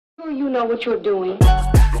You know what you're doing.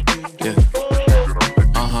 Yeah.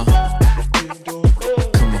 Uh-huh.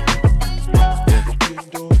 Come on. Yeah.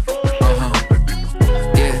 Uh-huh.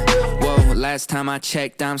 Yeah. Whoa, last time I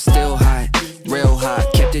checked, I'm still hot. Real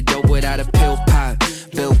hot. Kept it dope without a pill pop.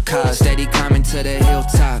 Bill Cobb, steady climbing to the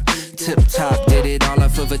hilltop. Tip top, did it all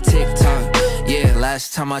off of a TikTok. Yeah,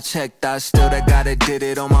 last time I checked, I still that guy that did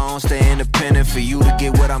it on my own. Stay independent. For you to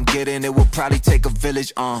get what I'm getting, it will probably take a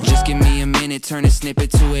village. Just give me a minute, turn a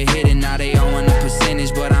snippet to a hit, and now they all want a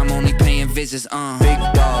percentage, but I'm only paying visits. Big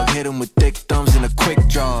dog, hit 'em with thick thumbs and a quick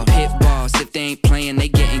draw. Pit boss, if they ain't playing, they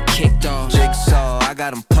getting kicked off. Jigsaw, I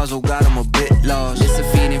got 'em puzzled, got 'em a bit lost. It's a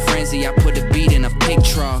feeding frenzy, I put a beat in a pig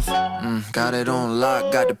trough. Got it on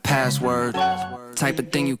lock, got the password. Type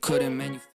of thing you couldn't manufacture.